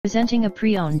Presenting a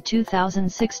pre-owned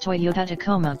 2006 Toyota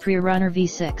Tacoma PreRunner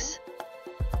V6.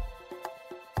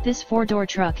 This four-door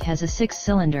truck has a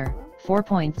 6-cylinder,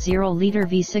 4.0-liter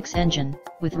V6 engine,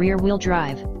 with rear-wheel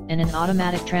drive, and an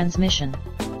automatic transmission.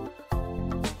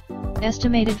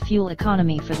 Estimated fuel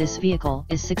economy for this vehicle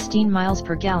is 16 miles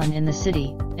per gallon in the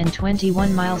city, and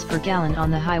 21 miles per gallon on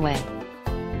the highway.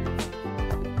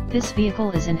 This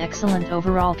vehicle is in excellent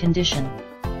overall condition.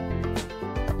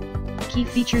 Key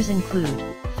features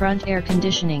include front air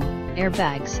conditioning,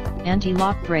 airbags,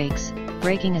 anti-lock brakes,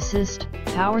 braking assist,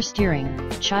 power steering,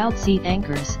 child seat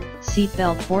anchors, seat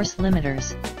belt force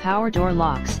limiters, power door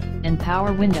locks, and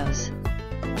power windows.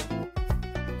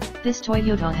 This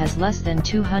Toyota has less than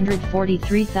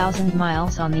 243,000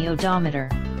 miles on the odometer.